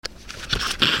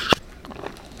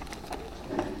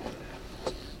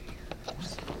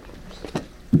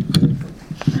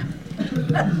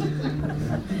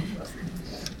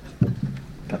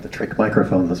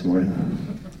microphone this morning.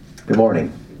 Good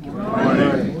morning. Good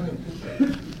morning.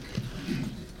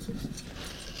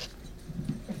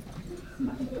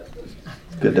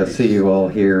 Good to see you all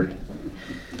here.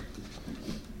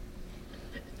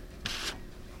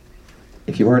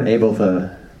 If you weren't able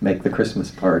to make the Christmas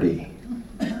party,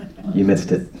 you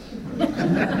missed it.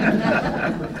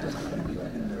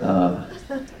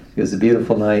 It was a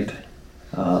beautiful night.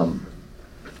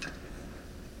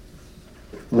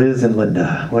 Liz and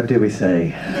Linda, what do we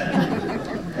say?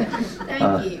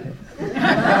 Thank you.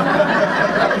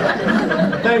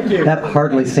 Thank you. That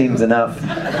hardly seems enough.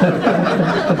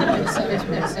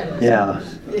 Yeah.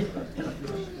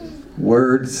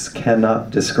 Words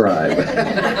cannot describe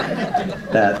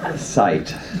that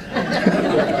sight.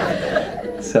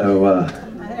 So,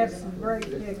 I have some great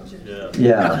pictures.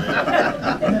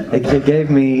 yeah. It gave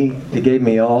me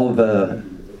all the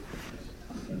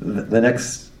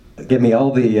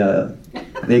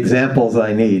examples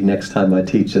I need next time I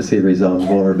teach a series on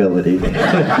vulnerability.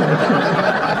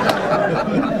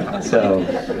 So,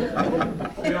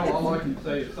 all I can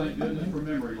say is thank goodness for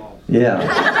memory loss. yeah.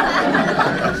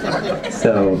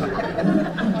 So,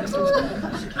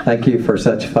 thank you for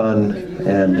such fun,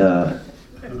 and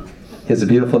it's a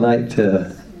beautiful night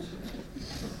to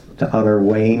honor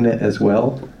Wayne as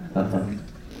well,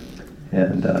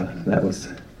 and that was,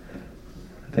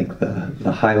 I think,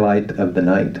 the highlight of the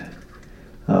night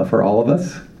for all of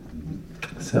us.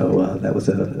 So that was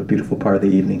a beautiful part of the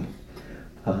evening.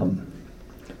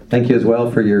 Thank you as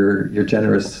well for your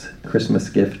generous Christmas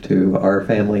gift to our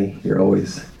family. You're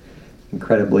always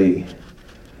incredibly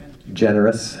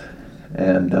generous,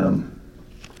 and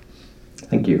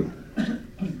thank you.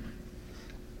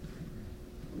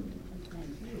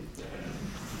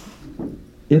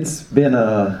 It's been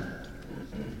an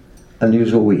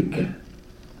unusual week.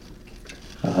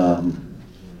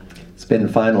 It's been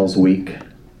finals week,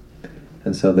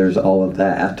 and so there's all of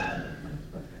that.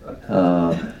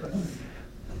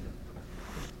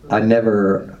 I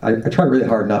try really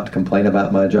hard not to complain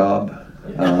about my job,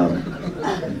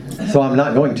 so I'm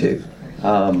not going to.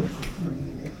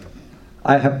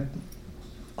 I have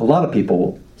a lot of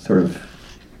people sort of,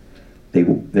 they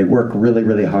work really,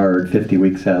 really hard 50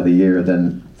 weeks out of the year,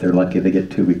 then they're lucky they get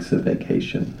 2 weeks of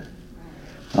vacation.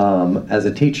 As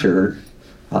a teacher,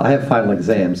 I have final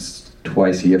exams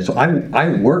twice a year, so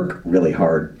I work really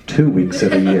hard 2 weeks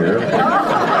of the year.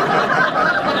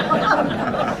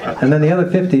 And then the other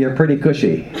 50 are pretty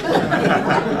cushy,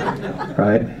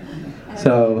 right?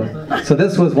 So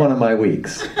this was one of my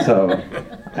weeks, so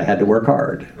I had to work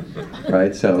hard,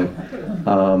 right? So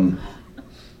I'm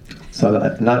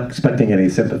not expecting any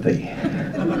sympathy.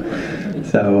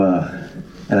 So,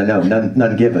 and I know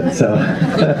none given. So,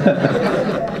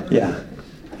 yeah.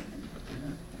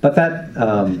 But that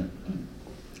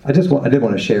I did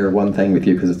want to share one thing with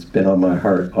you because it's been on my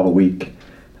heart all week.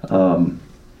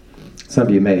 Some of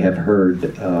you may have heard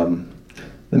the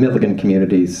Milligan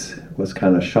Communities was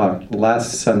kind of shocked.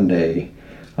 Last Sunday,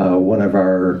 one of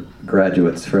our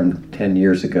graduates from 10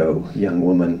 years ago, a young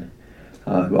woman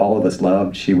who all of us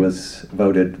loved, she was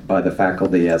voted by the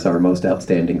faculty as our most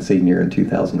outstanding senior in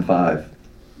 2005.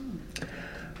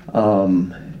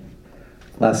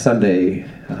 Last Sunday,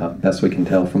 best we can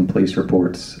tell from police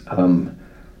reports,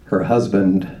 her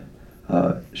husband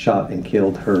shot and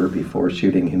killed her before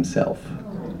shooting himself.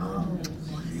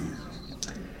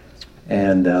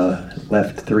 And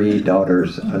left 3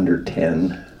 daughters under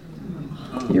 10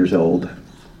 years old.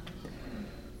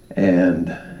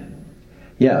 And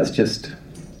yeah, it's just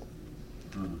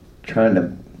trying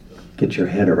to get your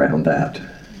head around that.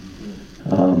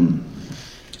 Trying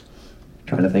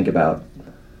to think about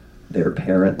their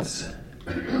parents,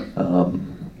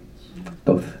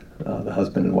 both the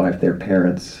husband and wife, their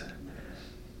parents.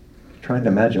 Trying to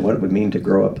imagine what it would mean to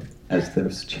grow up as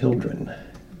those children.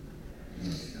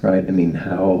 Right? I mean,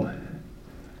 how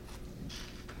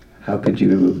could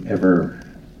you ever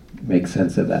make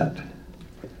sense of that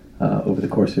over the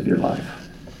course of your life?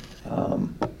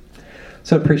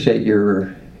 So appreciate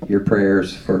your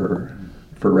prayers for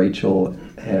Rachel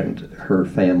and her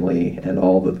family and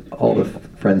all the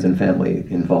friends and family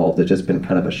involved. It's just been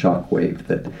kind of a shock wave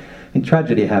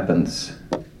tragedy happens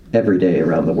every day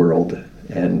around the world,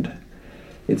 and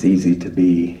it's easy to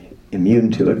be immune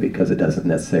to it because it doesn't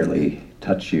necessarily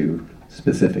touch you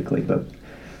specifically, but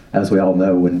as we all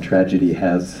know, when tragedy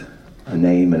has a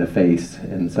name and a face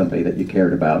and somebody that you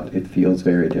cared about, it feels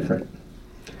very different.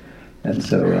 And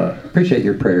so appreciate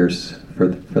your prayers for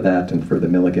that and for the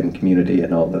Milligan community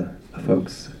and all the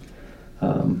folks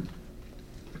in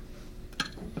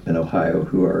Ohio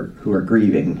who are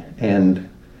grieving. And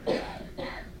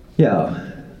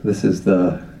yeah, this is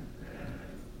the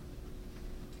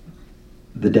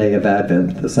day of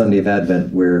Advent, the Sunday of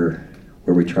Advent, where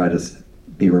we try to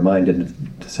be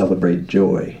reminded to celebrate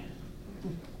joy.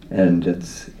 And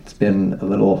it's been a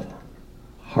little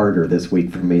harder this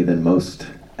week for me than most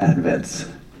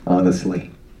Advents,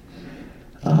 honestly.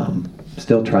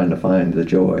 Still trying to find the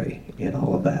joy in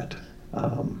all of that.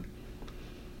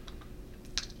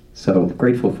 So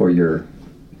grateful for your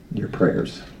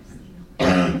prayers.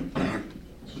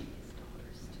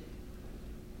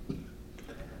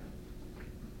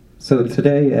 So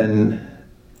today and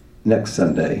next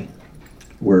Sunday,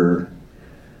 we're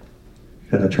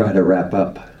going to try to wrap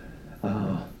up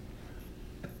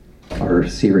our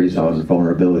series on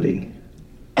vulnerability.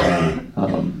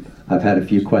 I've had a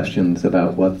few questions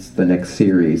about what's the next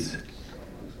series,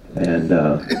 and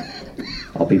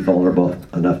I'll be vulnerable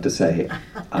enough to say,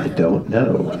 I don't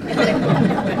know.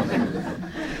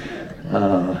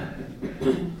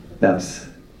 That's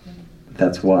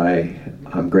why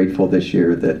I'm grateful this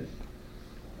year that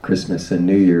Christmas and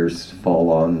New Year's fall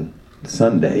on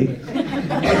Sunday,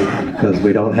 because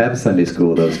we don't have Sunday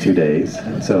school those 2 days,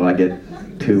 so I get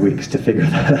 2 weeks to figure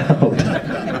that out.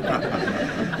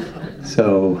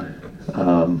 So,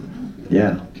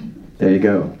 yeah, there you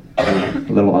go. A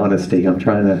little honesty.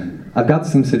 I've got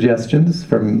some suggestions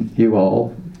from you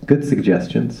all, good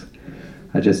suggestions.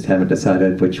 I just haven't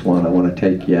decided which one I want to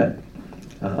take yet.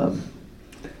 But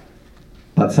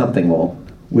something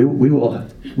we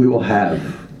will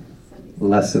have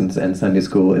lessons and Sunday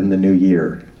school in the new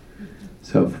year.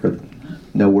 So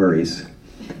no worries.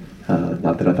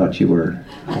 Not that I thought you were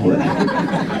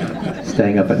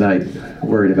staying up at night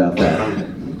worried about that.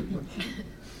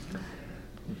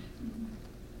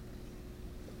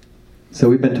 So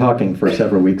we've been talking for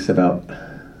several weeks about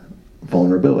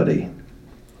vulnerability.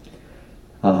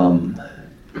 And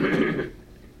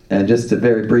just to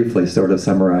very briefly sort of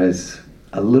summarize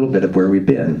a little bit of where we've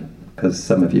been, because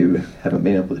some of you haven't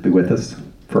been able to be with us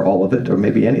for all of it, or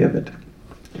maybe any of it.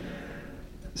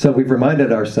 So we've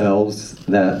reminded ourselves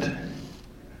that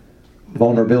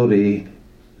vulnerability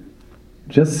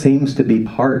just seems to be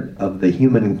part of the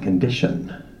human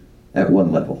condition at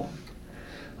one level.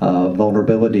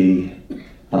 Vulnerability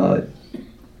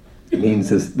means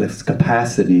this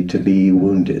capacity to be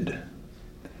wounded.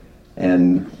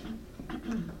 And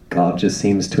God just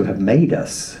seems to have made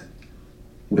us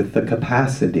with the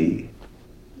capacity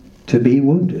to be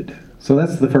wounded. So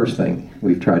that's the first thing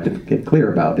we've tried to get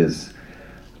clear about is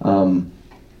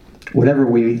whatever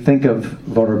we think of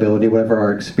vulnerability, whatever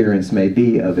our experience may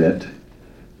be of it,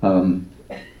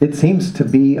 it seems to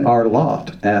be our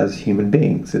lot as human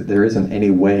beings. There isn't any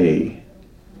way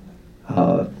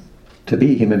to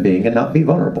be a human being and not be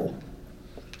vulnerable.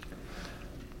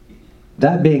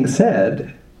 That being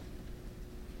said,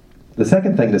 the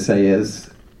second thing to say is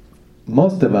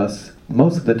most of us,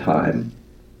 most of the time,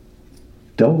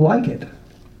 don't like it.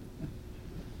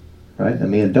 Right? I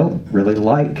mean, I don't really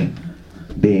like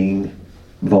being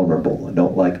vulnerable. I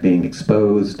don't like being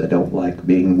exposed. I don't like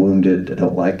being wounded. I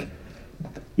don't like,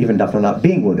 even if I'm not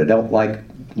being wounded, I don't like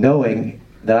knowing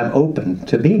that I'm open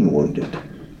to being wounded.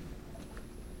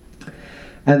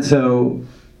 And so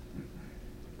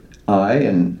I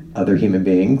and other human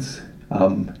beings,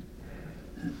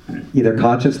 either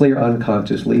consciously or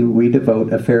unconsciously, we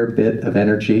devote a fair bit of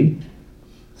energy,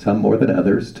 some more than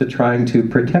others, to trying to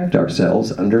protect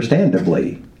ourselves,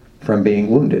 understandably, from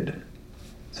being wounded.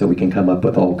 So we can come up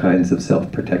with all kinds of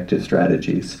self-protective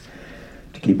strategies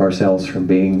to keep ourselves from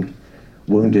being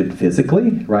wounded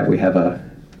physically, right?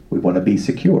 We want to be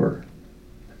secure.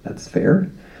 That's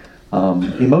fair.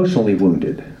 Emotionally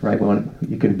wounded, right?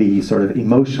 You can be sort of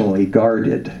emotionally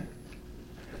guarded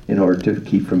in order to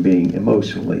keep from being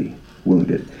emotionally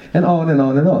wounded. And on and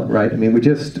on and on, right? I mean,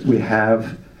 we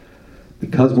have,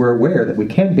 because we're aware that we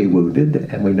can be wounded,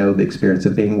 and we know the experience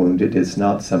of being wounded is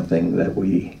not something that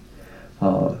we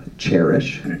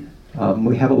cherish,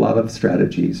 we have a lot of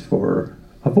strategies for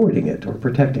avoiding it or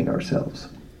protecting ourselves.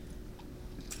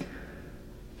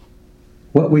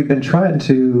 What we've been trying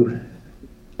to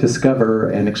discover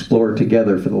and explore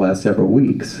together for the last several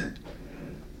weeks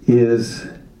is,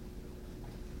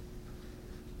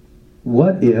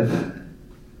 what if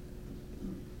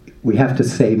we have to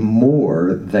say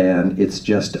more than it's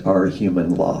just our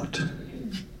human lot?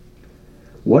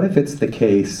 What if it's the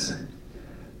case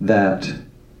that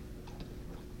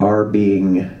our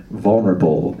being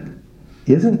vulnerable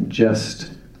isn't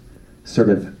just sort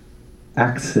of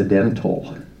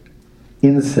accidental,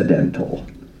 incidental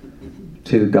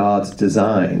to God's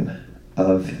design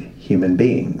of human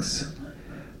beings,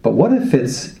 but what if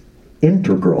it's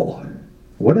integral?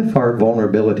 What if our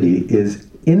vulnerability is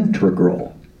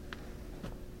integral,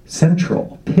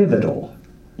 central, pivotal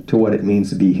to what it means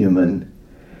to be human.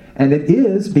 And it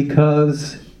is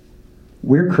because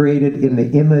we're created in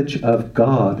the image of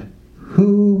God,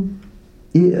 who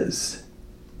is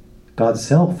God's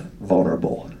self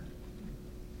vulnerable.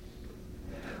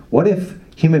 What if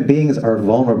human beings are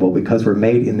vulnerable because we're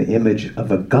made in the image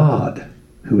of a God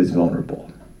who is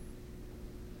vulnerable?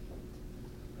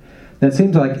 Now it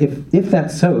seems like if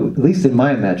that's so, at least in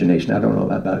my imagination, I don't know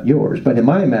about yours, but in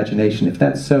my imagination, if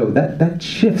that's so, that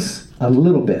shifts a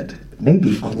little bit,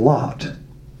 maybe a lot,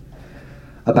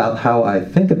 about how I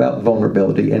think about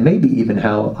vulnerability and maybe even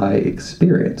how I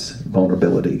experience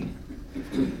vulnerability.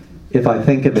 If I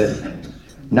think of it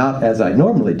not as I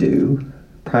normally do,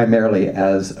 primarily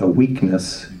as a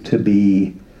weakness to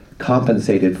be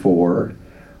compensated for,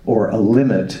 or a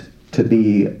limit to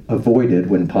be avoided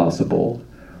when possible,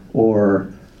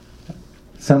 or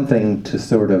something to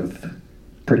sort of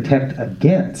protect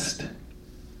against.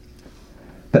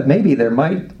 But maybe there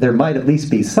might at least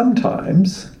be some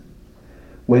times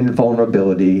when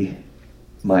vulnerability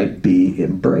might be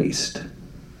embraced.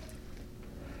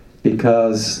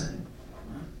 Because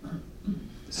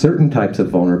certain types of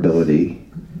vulnerability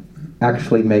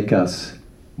actually make us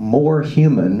more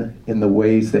human in the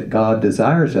ways that God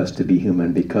desires us to be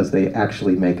human, because they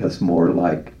actually make us more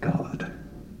like God.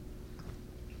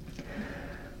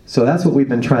 So that's what we've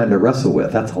been trying to wrestle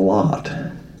with. That's a lot.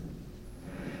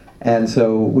 And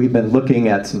so we've been looking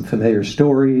at some familiar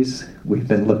stories. We've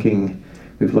looked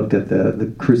at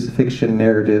the crucifixion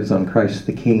narratives on Christ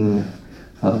the King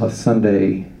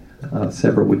Sunday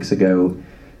several weeks ago.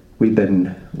 We've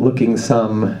been looking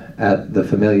some at the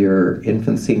familiar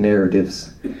infancy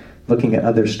narratives, looking at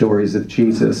other stories of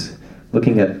Jesus,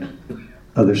 looking at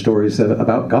other stories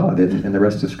about God in the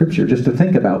rest of Scripture, just to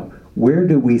think about, where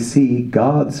do we see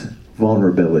God's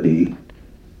vulnerability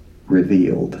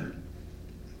revealed?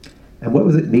 And what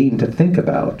does it mean to think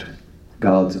about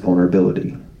God's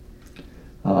vulnerability?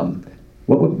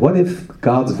 What if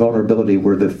God's vulnerability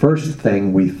were the first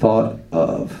thing we thought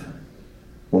of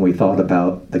when we thought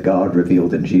about the God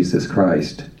revealed in Jesus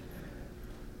Christ,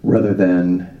 rather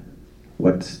than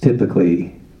what's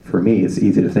typically, for me, it's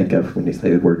easy to think of when you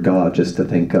say the word God, just to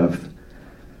think of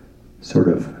sort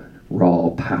of raw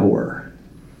power.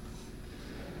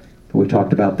 We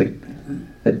talked about that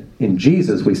in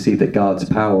Jesus we see that God's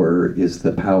power is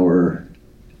the power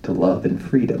to love and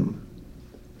freedom.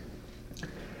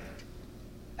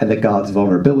 And that God's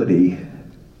vulnerability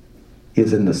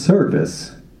is in the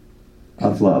service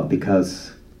of love,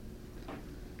 because,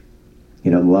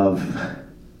 love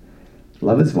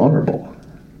is vulnerable,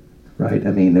 right?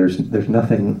 I mean, there's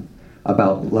nothing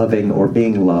about loving or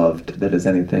being loved that is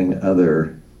anything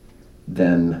other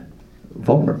than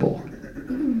vulnerable.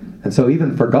 And so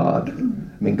even for God,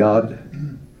 God,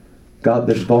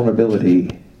 there's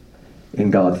vulnerability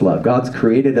in God's love. God's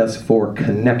created us for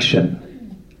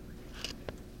connection.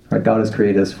 Right? God has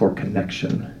created us for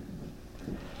connection.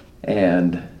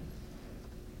 And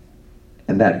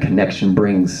that connection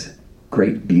brings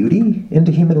great beauty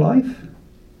into human life.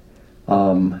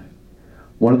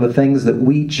 One of the things that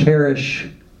we cherish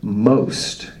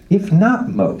most, if not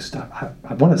most, I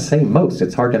want to say most,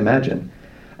 it's hard to imagine,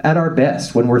 at our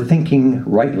best, when we're thinking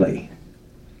rightly.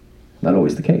 Not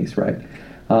always the case, right?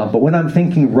 But when I'm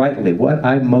thinking rightly, what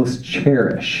I most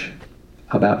cherish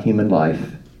about human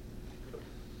life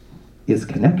is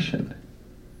connection,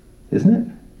 isn't it?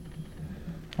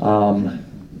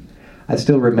 I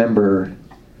still remember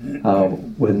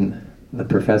when the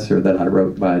professor that I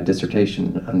wrote my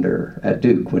dissertation under at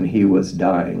Duke, when he was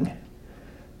dying,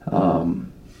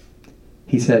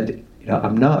 he said,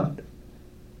 I'm not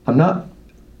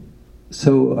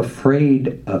so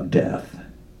afraid of death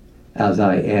as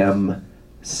I am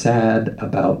sad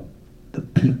about the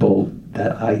people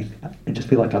that I just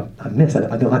feel like I miss. I'm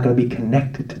not going to be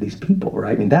connected to these people,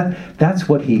 right? I mean, that's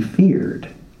what he feared.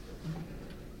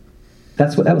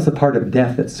 That was the part of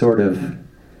death that sort of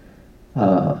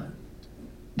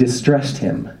distressed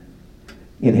him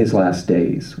in his last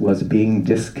days, was being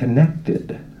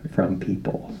disconnected from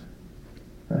people,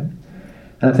 right?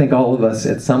 And I think all of us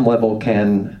at some level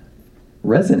can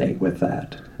resonate with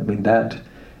that. I mean, that,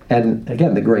 and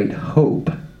again, the great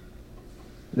hope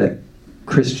that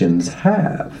Christians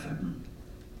have,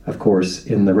 of course,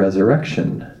 in the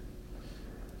resurrection,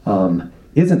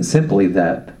 isn't simply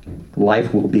that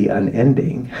life will be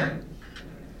unending,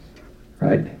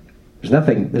 right?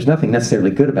 There's nothing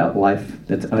necessarily good about life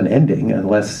that's unending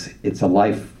unless it's a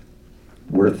life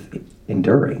worth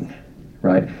enduring,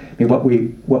 right? I mean,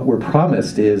 what we're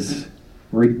promised is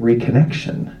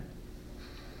reconnection,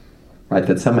 right?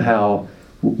 That somehow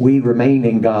we remain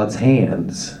in God's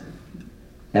hands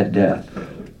at death,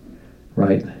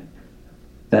 right?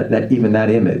 That even that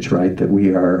image, right, that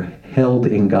we are held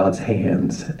in God's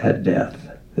hands at death.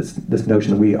 This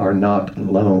notion that we are not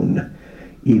alone,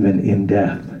 even in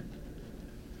death,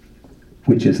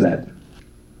 which is that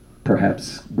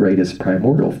perhaps greatest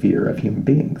primordial fear of human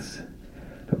beings.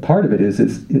 But part of it is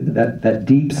that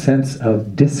deep sense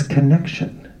of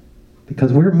disconnection,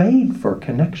 because we're made for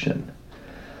connection.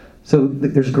 So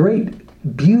there's great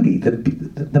beauty.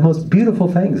 The most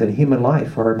beautiful things in human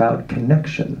life are about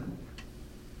connection.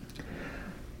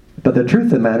 But the truth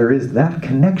of the matter is that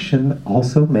connection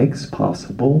also makes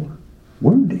possible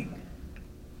wounding.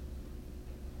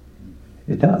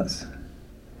 It does.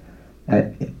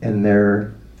 And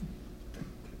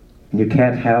you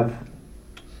can't have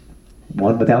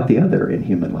one without the other in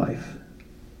human life.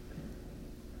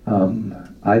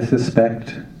 I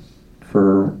suspect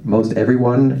for most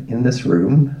everyone in this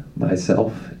room,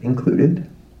 myself included,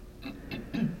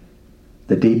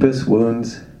 the deepest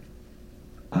wounds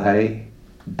I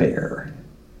bear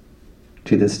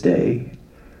to this day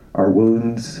are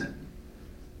wounds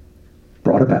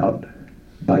brought about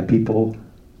by people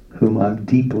whom I'm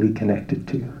deeply connected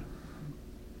to.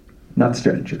 Not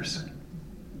strangers.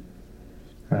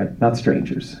 Right? Not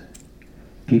strangers.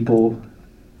 People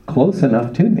close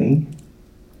enough to me,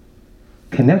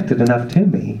 connected enough to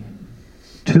me,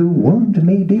 to wound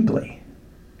me deeply.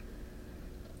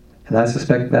 And I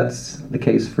suspect that's the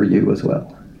case for you as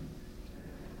well.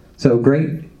 So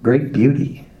great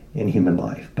beauty in human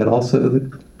life, but also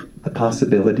the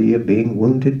possibility of being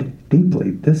wounded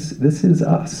deeply. This is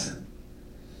us.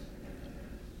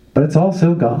 But it's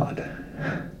also God.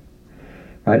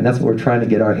 Right? And that's what we're trying to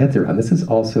get our heads around. This is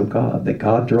also God, that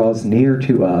God draws near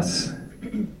to us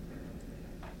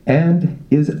and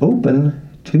is open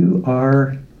to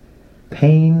our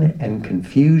pain and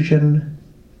confusion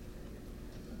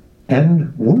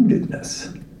and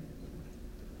woundedness.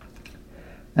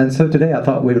 And so today I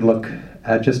thought we would look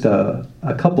at just a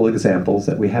couple examples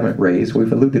that we haven't raised.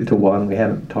 We've alluded to one, we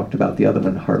haven't talked about the other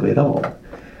one hardly at all,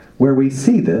 where we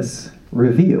see this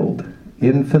revealed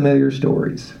in familiar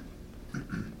stories.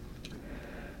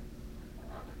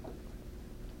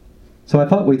 So I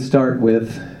thought we'd start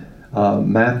with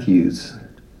Matthew's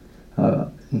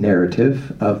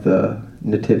narrative of the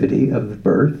nativity, of the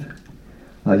birth.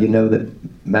 You know that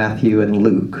Matthew and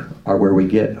Luke are where we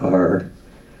get our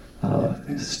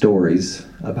stories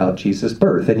about Jesus'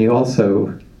 birth. And you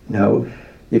also know,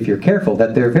 if you're careful,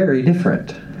 that they're very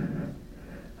different.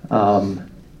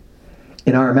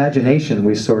 In our imagination,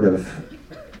 we sort of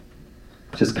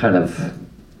just kind of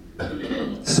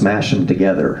smash them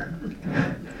together,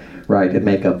 right, and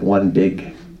make up one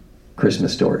big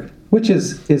Christmas story, which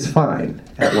is fine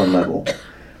at one level.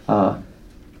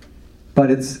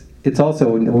 But it's also,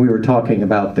 when we were talking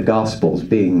about the Gospels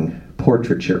being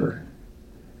portraiture,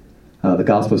 the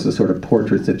Gospels are sort of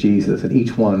portraits of Jesus, and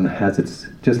each one has its,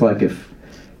 just like if,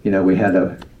 we had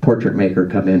a portrait maker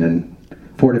come in and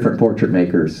 4 different portrait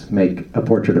makers make a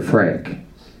portrait of Frank,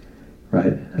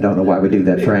 right? I don't know why we do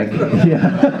that, Frank.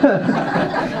 Yeah.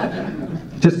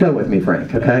 Just go with me,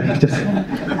 Frank, okay?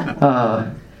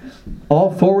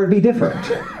 All 4 would be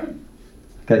different.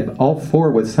 Okay, all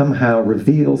 4 would somehow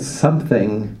reveal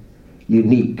something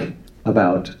unique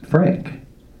about Frank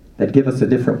that give us a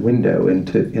different window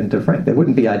into Frank. They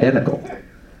wouldn't be identical.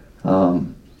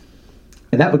 And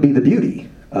that would be the beauty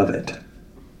of it.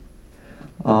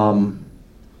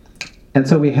 And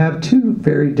so we have 2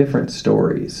 very different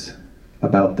stories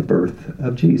about the birth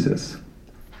of Jesus.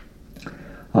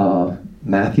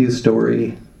 Matthew's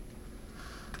story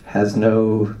has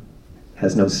no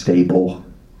stable.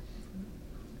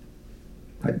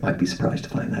 I might be surprised to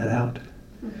find that out.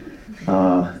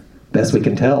 Best we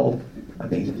can tell,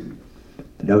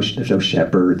 there's no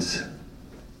shepherds.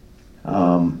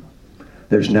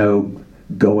 There's no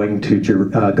going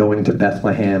to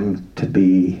Bethlehem to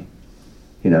be,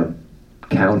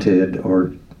 counted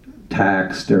or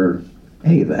taxed or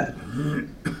any of that.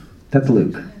 That's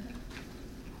Luke.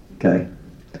 Okay.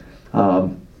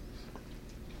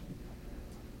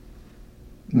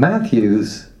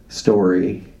 Matthew's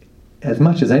story, as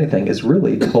much as anything, is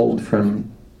really told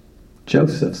from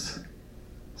Joseph's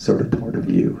sort of point of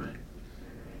view,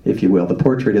 if you will. The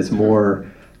portrait is more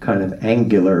kind of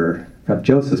angular from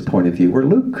Joseph's point of view, where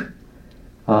Luke,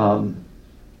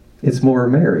 it's more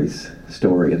Mary's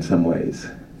story in some ways,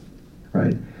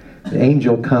 right? The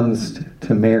angel comes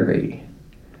to Mary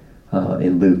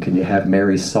in Luke, and you have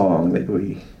Mary's song that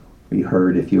we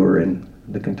heard if you were in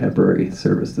the contemporary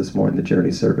service this morning, the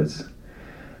journey service.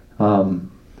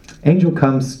 Angel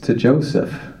comes to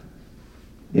Joseph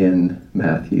in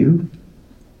Matthew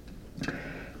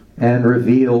and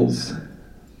reveals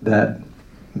that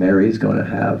Mary's going to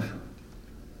have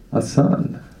a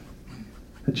son,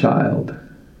 a child.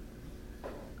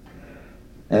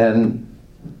 And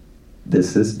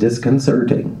this is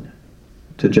disconcerting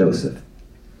to Joseph.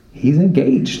 He's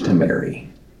engaged to Mary.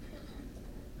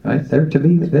 Right? They're to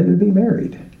be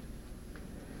married.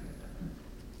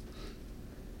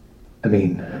 I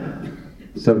mean,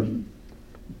 so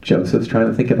Joseph's trying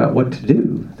to think about what to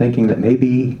do, thinking that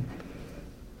maybe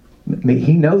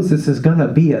he knows this is going to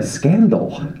be a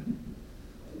scandal.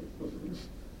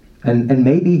 And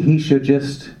maybe he should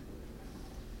just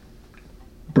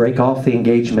break off the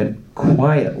engagement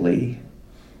quietly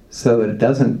so that it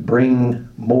doesn't bring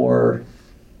more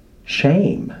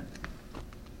shame.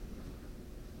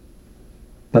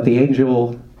 But the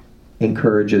angel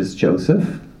encourages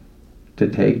Joseph to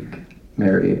take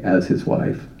Mary as his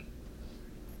wife.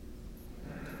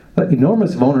 But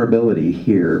enormous vulnerability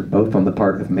here, both on the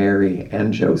part of Mary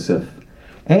and Joseph.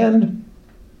 And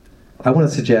I want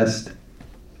to suggest,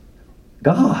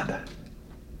 God,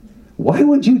 why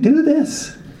would you do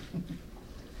this?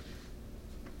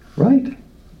 Right?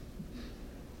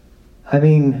 I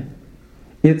mean,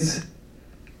 it's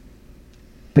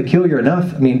peculiar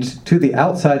enough, I mean, to the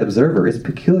outside observer, it's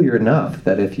peculiar enough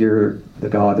that if you're the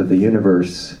God of the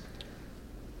universe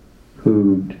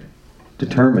who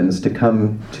determines to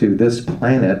come to this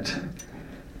planet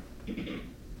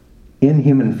in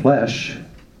human flesh,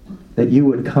 that you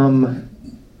would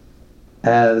come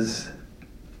as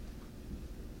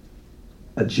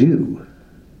a Jew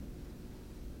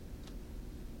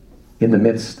in the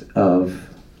midst of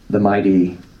the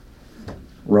mighty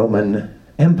Roman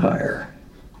Empire.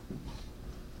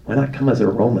 Why not come as a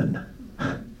Roman?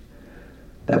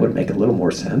 That would make a little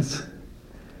more sense,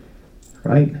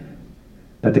 right?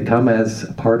 But to come as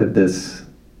a part of this,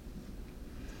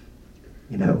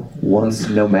 once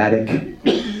nomadic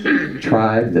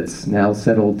tribe that's now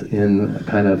settled in a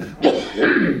kind of,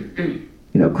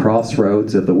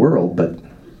 crossroads of the world, but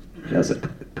does it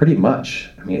pretty much.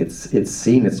 I mean, it's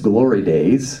seen its glory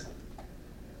days,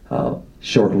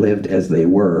 short-lived as they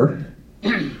were.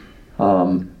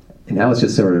 And now it's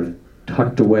just sort of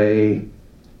tucked away,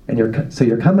 and you're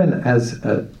coming as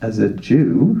a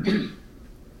Jew,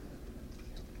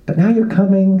 but now you're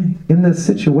coming in this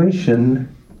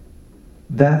situation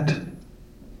that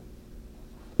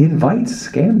invites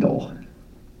scandal.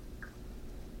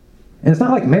 And it's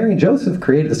not like Mary and Joseph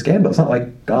created a scandal. It's not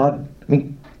like God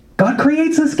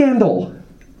creates a scandal,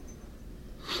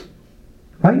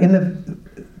 right? And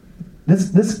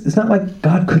this it's not like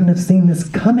God couldn't have seen this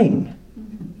coming.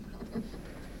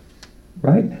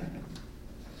 Right?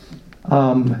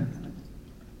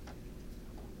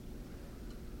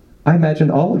 I imagine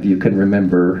all of you can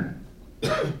remember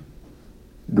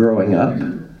growing up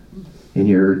in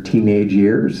your teenage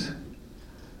years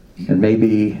and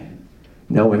maybe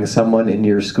knowing someone in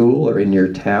your school or in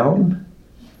your town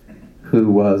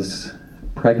who was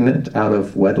pregnant out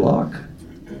of wedlock.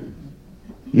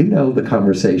 You know the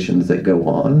conversations that go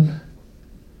on,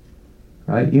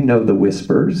 right? You know the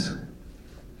whispers.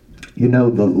 You know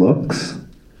the looks.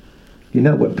 You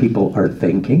know what people are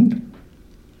thinking.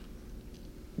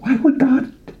 Why would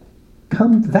God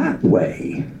come that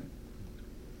way?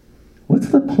 What's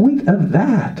the point of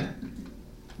that?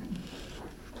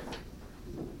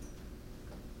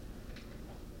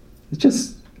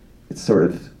 It's sort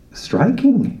of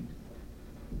striking,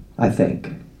 I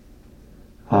think.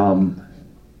 And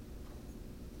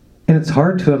it's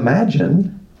hard to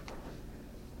imagine.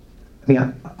 I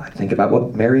mean, I think about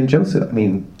what Mary and Joseph, are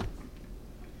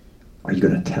you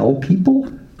going to tell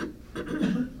people?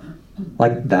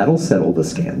 Like, that'll settle the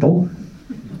scandal.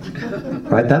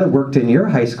 Right? That worked in your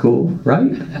high school,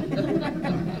 right?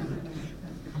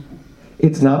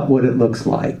 It's not what it looks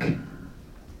like.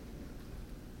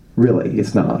 Really,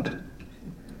 it's not.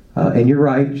 And you're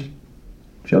right,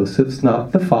 Joseph's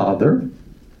not the father.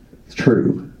 It's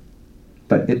true.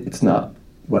 But it's not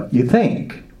what you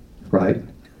think, right?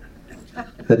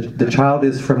 The child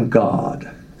is from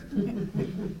God.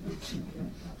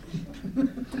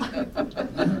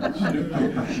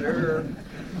 Sure.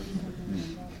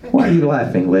 Why are you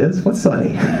laughing, Liz? What's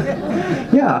funny?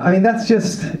 Yeah, that's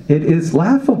just, it is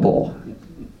laughable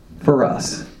for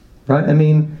us, right?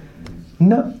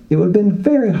 No, it would have been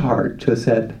very hard to have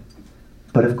said,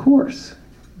 but of course.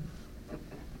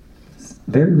 It's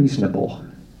very reasonable.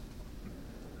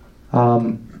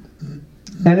 And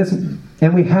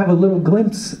we have a little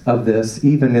glimpse of this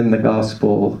even in the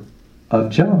Gospel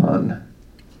of John,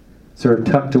 sort of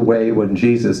tucked away when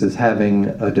Jesus is having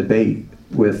a debate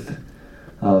with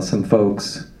some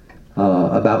folks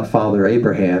about Father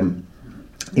Abraham,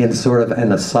 in sort of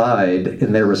an aside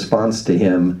in their response to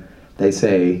him, they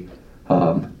say,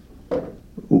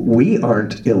 we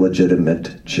aren't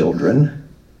illegitimate children.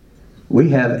 We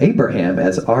have Abraham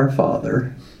as our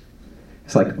father.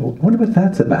 It's like, I wonder what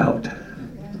that's about,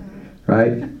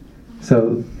 right?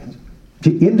 So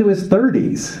into his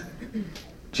 30s,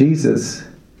 Jesus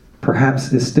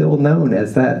perhaps is still known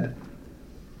as that.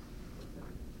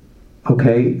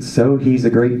 Okay, so he's a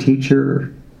great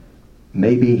teacher.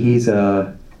 Maybe he's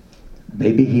a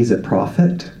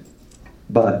prophet,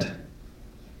 but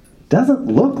doesn't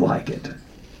look like it.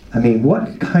 I mean,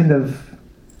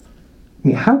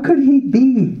 how could he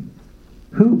be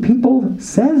who people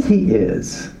says he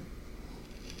is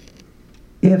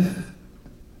if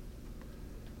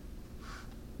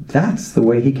that's the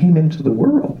way he came into the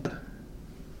world?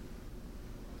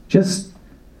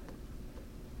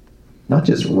 Not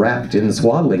just wrapped in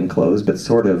swaddling clothes, but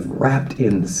sort of wrapped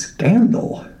in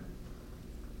scandal.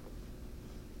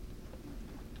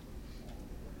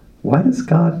 Why does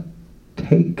God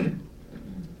take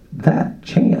that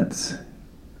chance?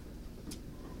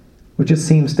 Which just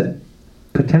seems to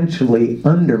potentially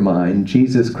undermine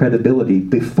Jesus' credibility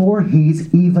before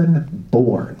he's even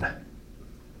born.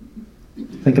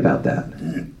 Think about that.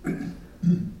 I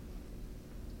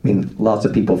mean, lots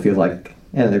of people feel like,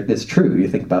 and it's true, you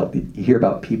hear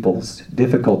about people's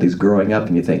difficulties growing up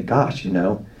and you think, gosh,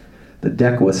 the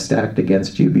deck was stacked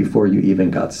against you before you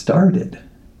even got started.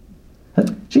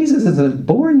 Jesus isn't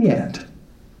born yet.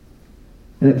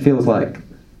 And it feels like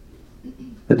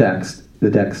the deck's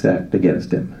stacked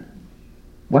against him.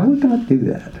 Why would God do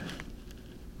that?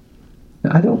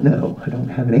 Now, I don't know. I don't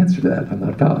have an answer to that. I'm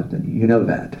not God. And you know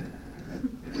that.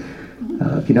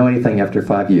 If you know anything after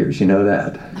 5 years, you know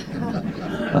that.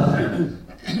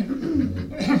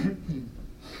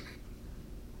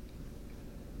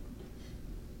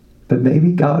 But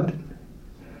maybe God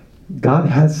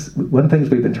has, one of the things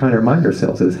we've been trying to remind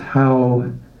ourselves is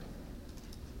how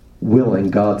willing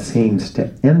God seems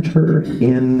to enter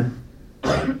in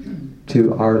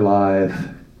to our life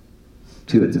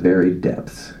to its very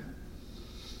depths.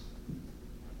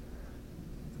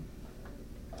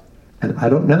 And I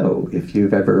don't know if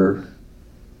you've ever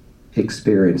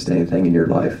experienced anything in your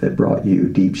life that brought you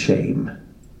deep shame,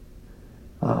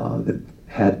 that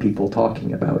had people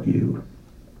talking about you,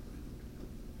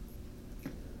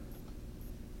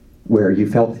 where you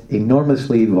felt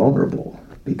enormously vulnerable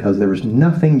because there was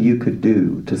nothing you could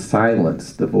do to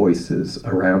silence the voices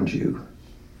around you.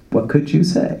 What could you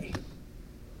say?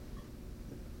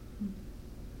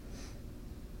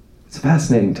 It's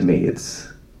fascinating to me. It's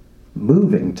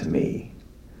moving to me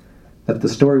that the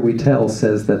story we tell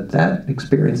says that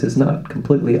experience is not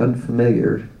completely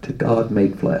unfamiliar to God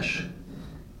made flesh.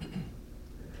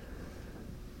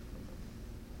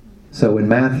 So when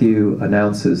Matthew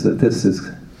announces that this is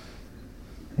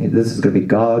going to be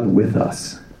God with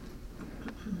us,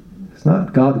 it's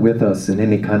not God with us in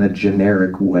any kind of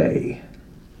generic way,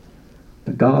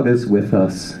 but God is with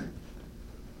us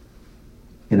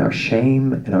in our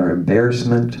shame, in our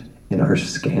embarrassment, in our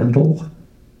scandal,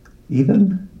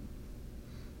 even.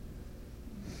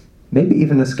 Maybe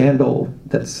even a scandal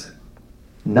that's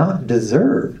not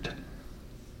deserved.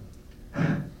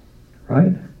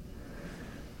 Right?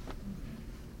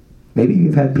 Maybe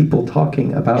you've had people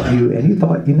talking about you and you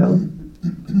thought,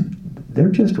 they're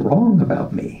just wrong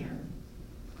about me.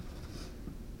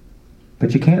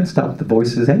 But you can't stop the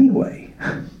voices anyway,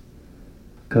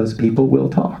 because people will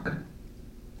talk.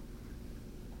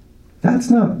 That's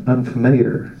not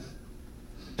unfamiliar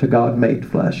to God made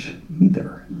flesh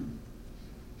either.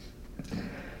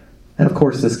 And of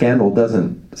course, the scandal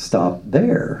doesn't stop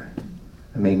there.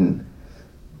 I mean,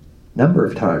 a number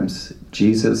of times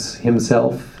Jesus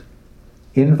himself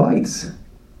invites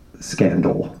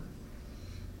scandal.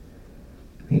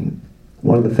 I mean,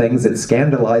 one of the things that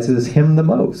scandalizes him the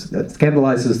most, that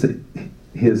scandalizes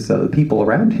his people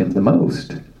around him the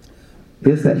most,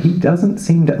 is that he doesn't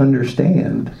seem to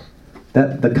understand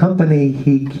that the company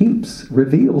he keeps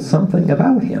reveals something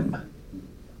about him.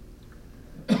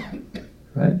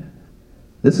 Right?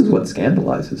 This is what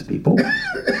scandalizes people.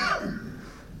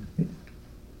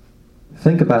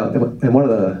 Think about,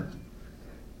 and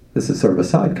this is sort of a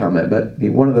side comment, but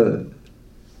one of the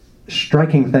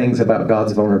striking things about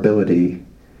God's vulnerability,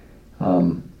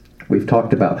 we've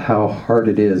talked about how hard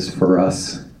it is for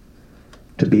us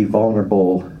to be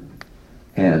vulnerable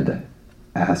and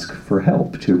ask for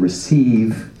help, to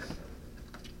receive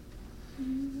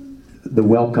the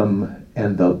welcome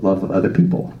and the love of other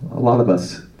people. A lot of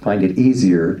us find it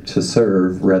easier to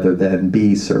serve rather than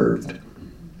be served.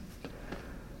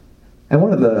 And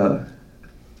one of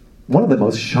the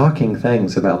most shocking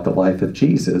things about the life of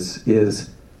Jesus is,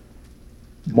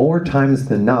 more times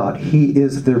than not, he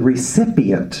is the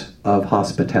recipient of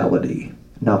hospitality,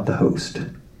 not the host.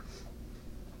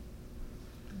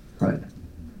 Right?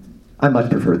 I much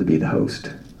prefer to be the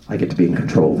host. I get to be in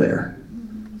control there.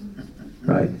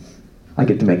 Right? I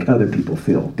get to make other people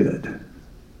feel good.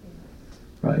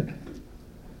 Right?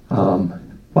 A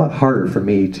lot harder for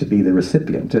me to be the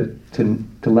recipient, to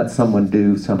let someone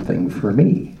do something for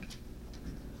me.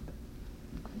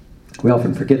 We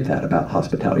often forget that about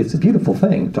hospitality. It's a beautiful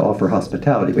thing to offer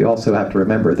hospitality. We also have to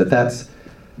remember that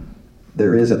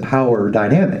there is a power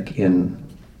dynamic in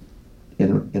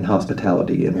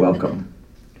hospitality and welcome.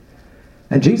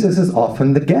 And Jesus is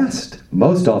often the guest,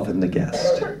 most often the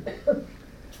guest.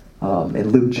 In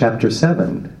Luke chapter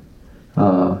 7,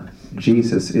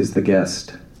 Jesus is the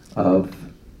guest of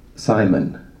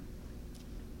Simon.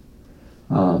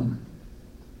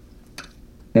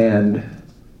 And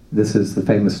this is the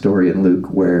famous story in Luke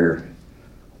where,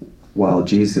 while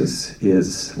Jesus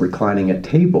is reclining at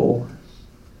table,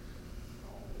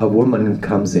 a woman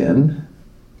comes in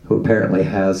who apparently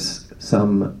has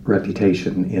some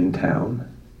reputation in town,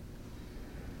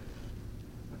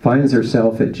 finds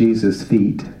herself at Jesus'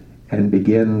 feet and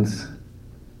begins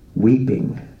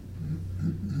weeping.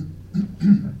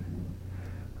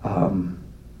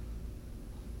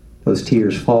 Those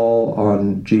tears fall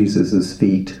on Jesus'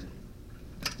 feet.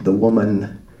 The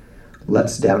woman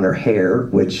lets down her hair,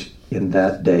 which in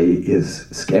that day is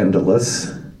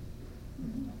scandalous.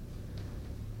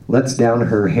 Lets down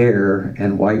her hair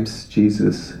and wipes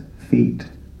Jesus' feet,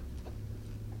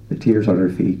 the tears on her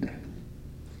feet,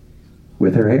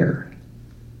 with her hair.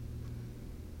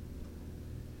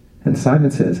 And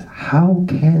Simon says, how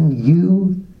can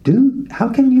you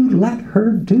let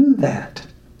her do that?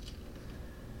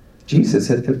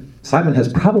 Simon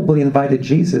has probably invited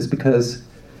Jesus because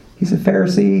he's a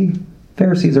Pharisee.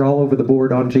 Pharisees are all over the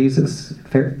board on Jesus.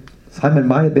 Simon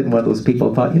might have been one of those people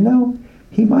who thought,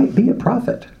 he might be a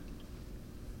prophet.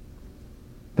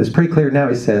 But it's pretty clear now,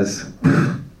 he says,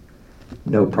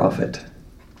 no prophet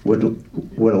would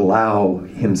allow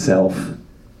himself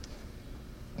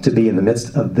to be in the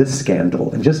midst of this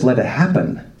scandal and just let it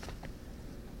happen.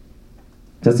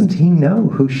 Doesn't he know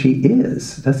who she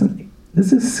is?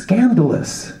 This is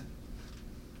scandalous.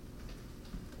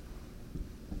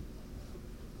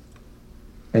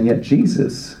 And yet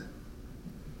Jesus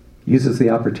uses the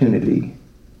opportunity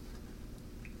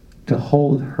to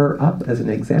hold her up as an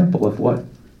example of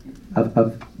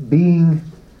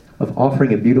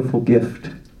offering a beautiful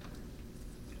gift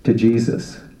to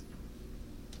Jesus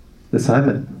that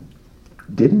Simon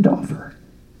didn't offer.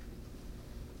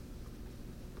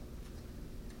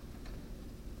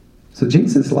 So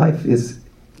Jesus' life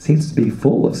seems to be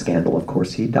full of scandal. Of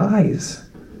course, he dies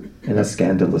in a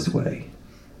scandalous way.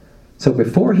 So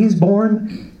before he's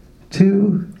born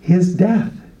to his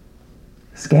death,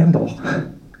 scandal.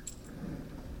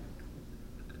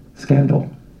 Scandal.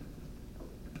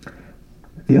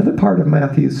 The other part of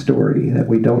Matthew's story that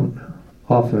we don't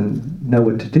often know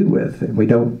what to do with, and we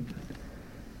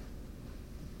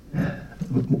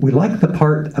like the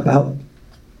part about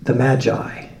the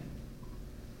Magi.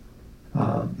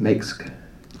 Makes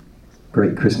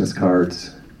great Christmas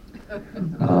cards.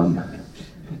 How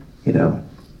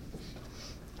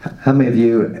many of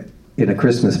you in a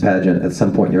Christmas pageant at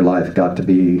some point in your life got to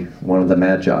be one of the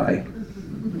Magi?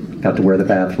 Got to wear the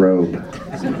bathrobe?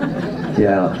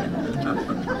 Yeah.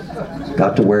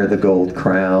 Got to wear the gold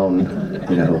crown,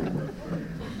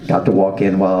 got to walk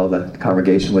in while the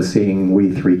congregation was singing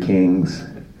We Three Kings.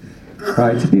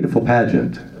 Right, it's a beautiful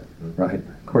pageant, right?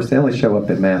 Of course, they only show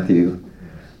up in Matthew,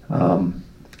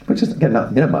 which is, again,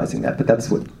 not minimizing that, but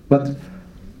that's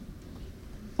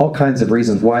all kinds of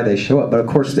reasons why they show up. But of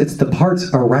course, it's the parts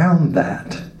around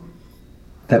that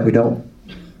we don't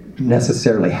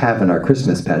necessarily have in our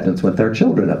Christmas pageants with our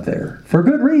children up there, for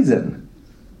good reason.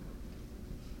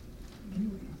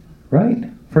 Right?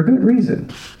 For good reason.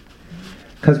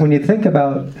 Because when I think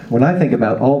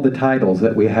about all the titles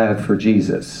that we have for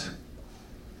Jesus,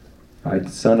 right?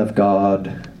 Son of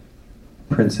God,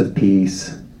 Prince of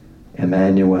Peace,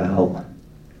 Emmanuel,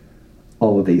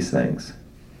 all of these things.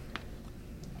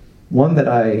 One that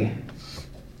I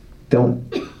don't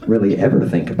really ever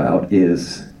think about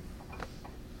is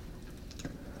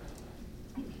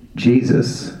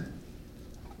Jesus,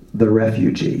 the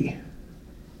refugee.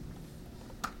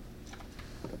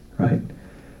 Right?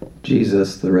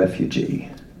 Jesus, the refugee.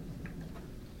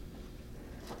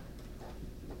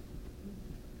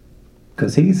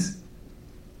 Because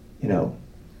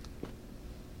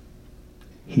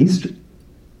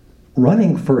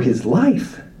running for his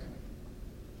life.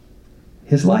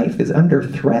 His life is under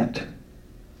threat.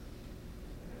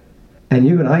 And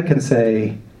you and I can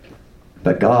say,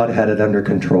 but God had it under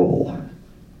control.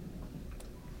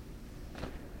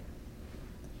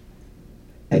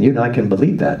 And you and I can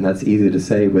believe that, and that's easy to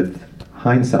say with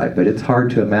hindsight, but it's hard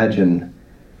to imagine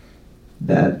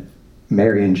that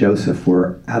Mary and Joseph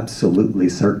were absolutely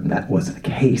certain that was the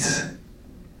case.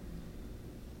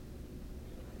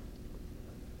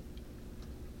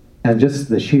 And just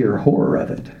the sheer horror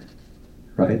of it,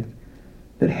 right?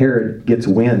 That Herod gets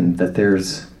wind that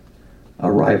there's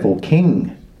a rival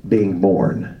king being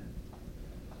born.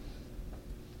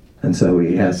 And so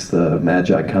he has the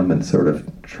Magi come and sort of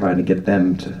trying to get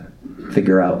them to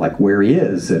figure out like where he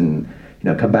is and,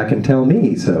 come back and tell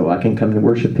me so I can come and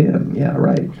worship him. Yeah,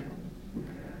 right.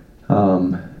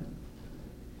 And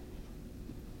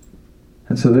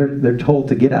so they're told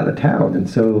to get out of town, and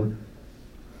so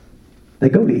they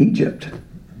go to Egypt.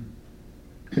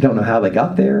 We don't know how they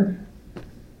got there.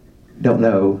 Don't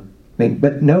know.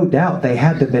 But no doubt they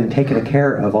had to have been taken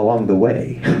care of along the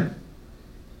way.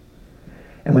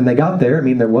 And when they got there,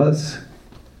 there was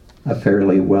a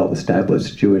fairly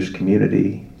well-established Jewish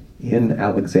community in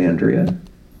Alexandria.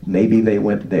 Maybe they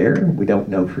went there. We don't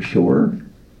know for sure.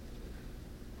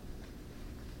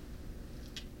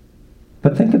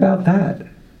 But think about that.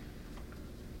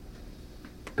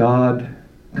 God,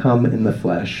 come in the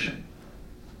flesh,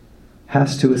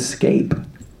 has to escape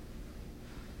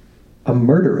a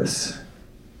murderous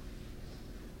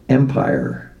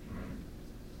empire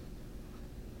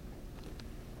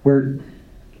where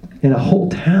in a whole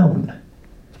town,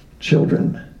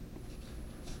 children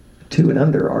 2 and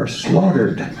under are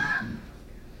slaughtered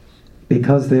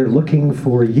because they're looking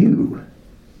for you.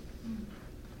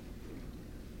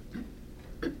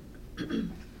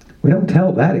 We don't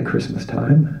tell that at Christmas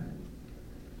time.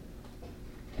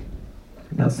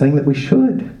 I'm not saying that we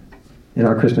should in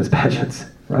our Christmas pageants,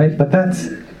 right? But that's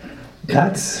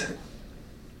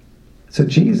so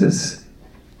Jesus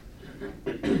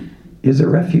is a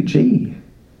refugee.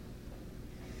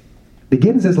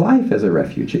 Begins his life as a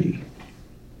refugee.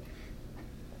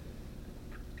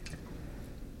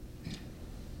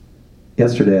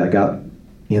 Yesterday I got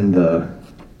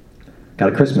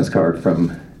a Christmas card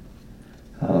from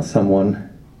someone,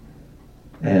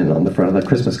 and on the front of that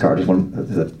Christmas card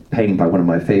is a painting by one of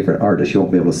my favorite artists. You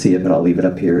won't be able to see it, but I'll leave it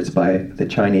up here. It's by the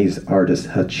Chinese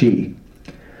artist He Chi.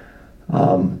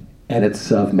 And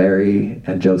it's of Mary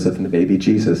and Joseph and the baby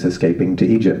Jesus escaping to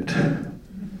Egypt.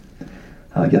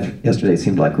 Yesterday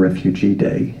seemed like Refugee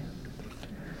Day.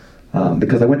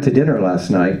 Because I went to dinner last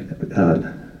night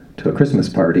to a Christmas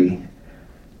party,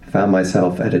 found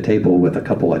myself at a table with a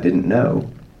couple I didn't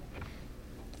know.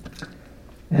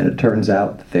 And it turns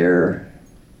out they're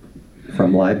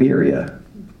from Liberia.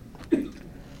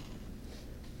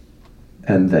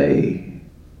 And they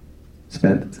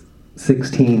spent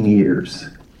 16 years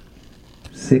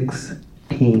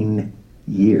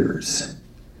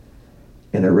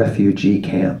in a refugee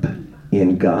camp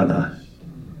in Ghana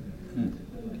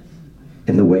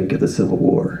in the wake of the Civil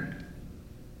War.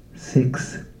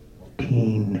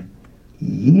 16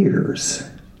 years.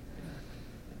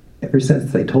 Ever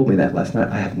since they told me that last night,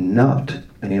 I have not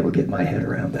been able to get my head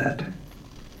around that.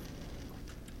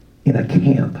 In a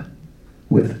camp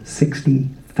with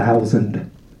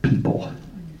 60,000 people.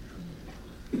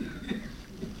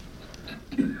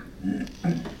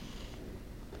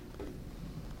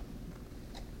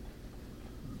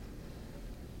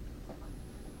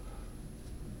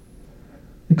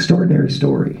 Extraordinary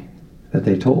story that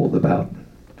they told about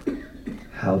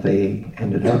how they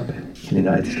ended up in the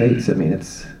United States.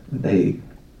 They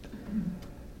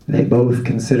both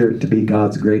consider it to be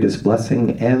God's greatest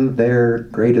blessing and their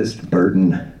greatest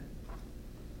burden.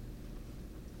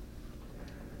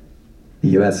 The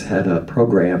U.S. had a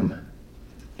program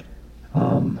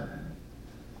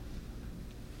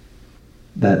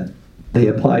that they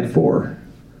applied for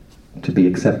to be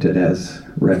accepted as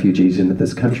refugees into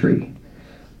this country.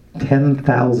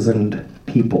 10,000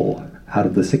 people out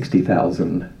of the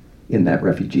 60,000 in that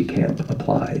refugee camp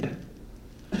applied.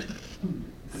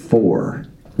 4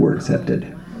 were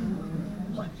accepted.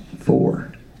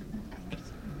 4.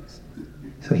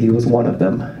 So he was one of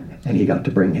them, and he got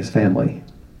to bring his family.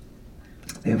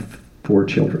 They have 4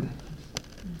 children.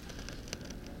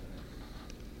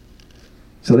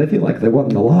 So they feel like they won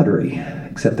the lottery,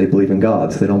 except they believe in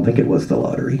God, so they don't think it was the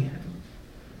lottery.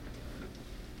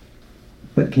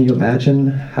 But can you imagine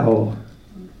how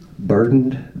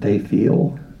burdened they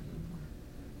feel?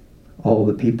 All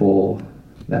the people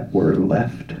that were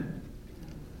left.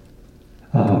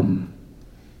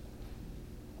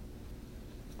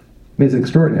 mean, it's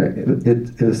extraordinary.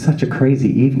 It was such a crazy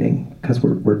evening because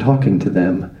we're talking to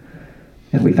them,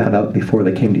 and we found out before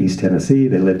they came to East Tennessee,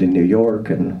 they lived in New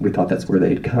York, and we thought that's where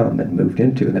they'd come and moved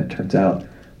into. And it turns out, the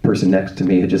person next to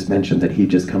me had just mentioned that he'd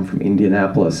just come from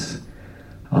Indianapolis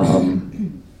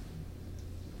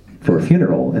for a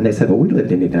funeral, and they said, "Well, we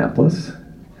lived in Indianapolis.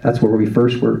 That's where we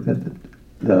first were."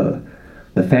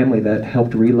 The family that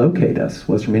helped relocate us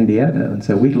was from Indiana, and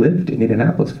so we lived in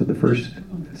Indianapolis for the first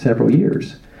several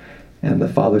years. And the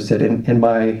father said, and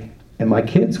my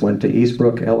kids went to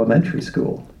Eastbrook Elementary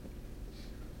School.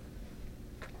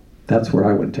 That's where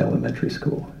I went to elementary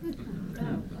school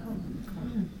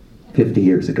 50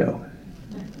 years ago.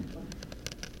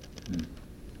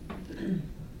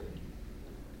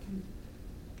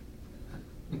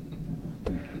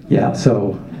 Yeah,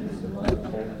 so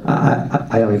I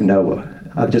don't even know.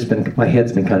 My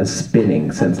head's been kind of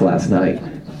spinning since last night.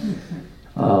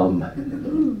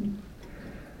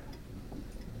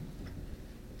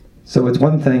 So it's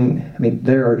one thing, I mean,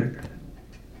 there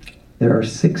are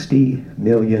 60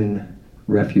 million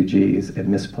refugees and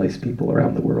misplaced people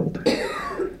around the world.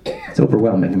 It's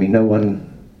overwhelming. I mean,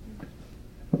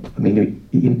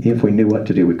 if we knew what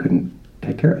to do, we couldn't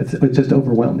take care of it. It's just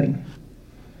overwhelming.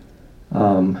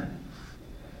 And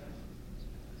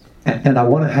I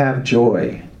want to have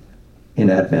joy in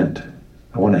Advent.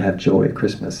 I want to have joy at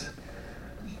Christmas.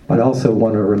 But I also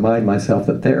want to remind myself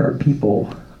that there are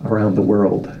people around the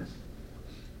world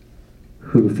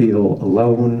who feel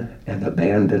alone and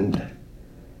abandoned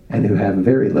and who have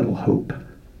very little hope.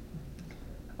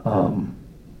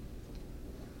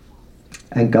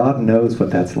 And God knows what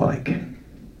that's like.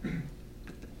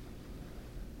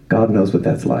 God knows what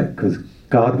that's like because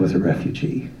God was a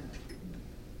refugee.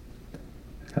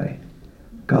 Okay?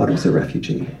 God was a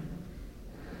refugee.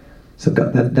 So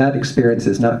God, that experience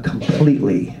is not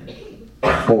completely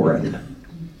foreign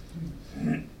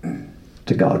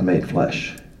to God made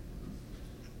flesh.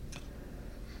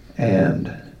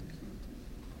 And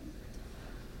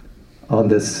on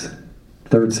this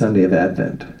third Sunday of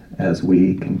Advent, as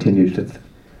we continue to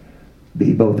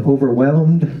be both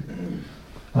overwhelmed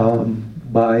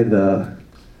by the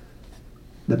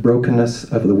brokenness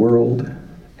of the world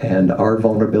and our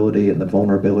vulnerability and the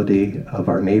vulnerability of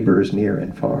our neighbors near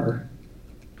and far,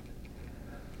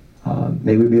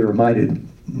 may we be reminded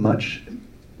much,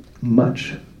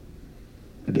 much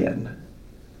again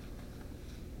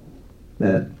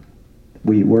that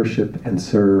we worship and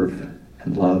serve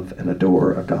and love and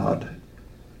adore a God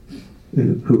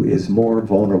who is more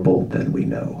vulnerable than we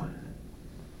know.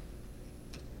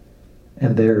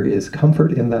 And there is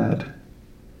comfort in that,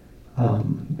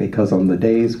 because on the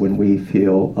days when we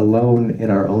feel alone in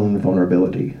our own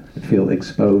vulnerability, feel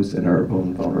exposed in our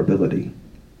own vulnerability,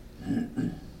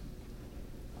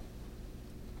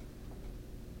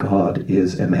 God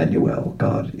is Emmanuel.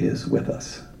 God is with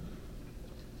us.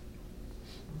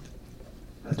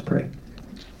 Let's pray.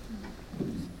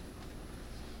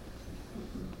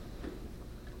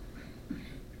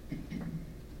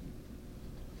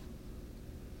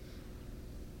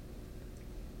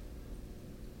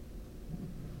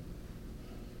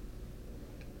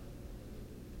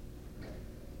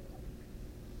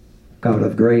 God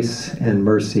of grace and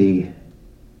mercy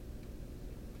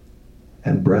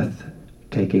and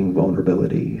breathtaking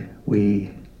vulnerability,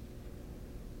 we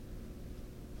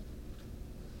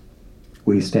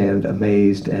stand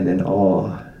amazed and in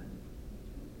awe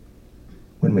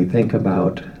when we think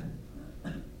about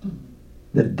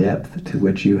the depth to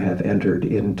which you have entered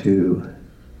into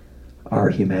our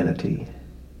humanity.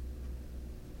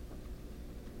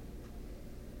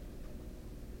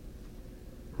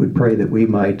 We pray that we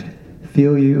might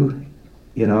feel you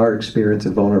in our experience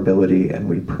of vulnerability, and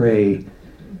we pray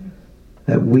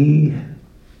that we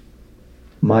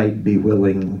might be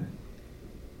willing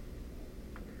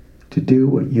to do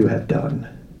what you have done,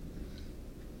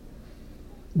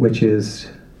 which is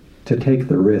to take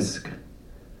the risk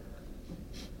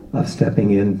of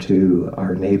stepping into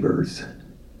our neighbor's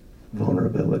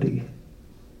vulnerability,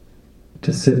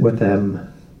 to sit with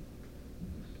them,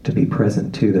 to be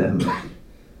present to them,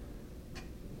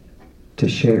 to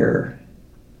share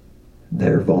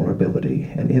their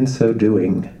vulnerability, and in so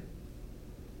doing,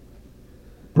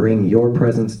 bring your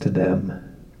presence to them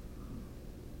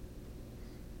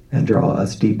and draw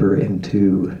us deeper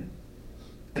into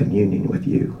communion with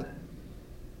you.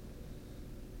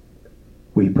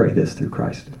 We pray this through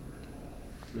Christ.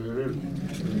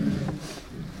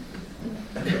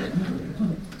 Amen.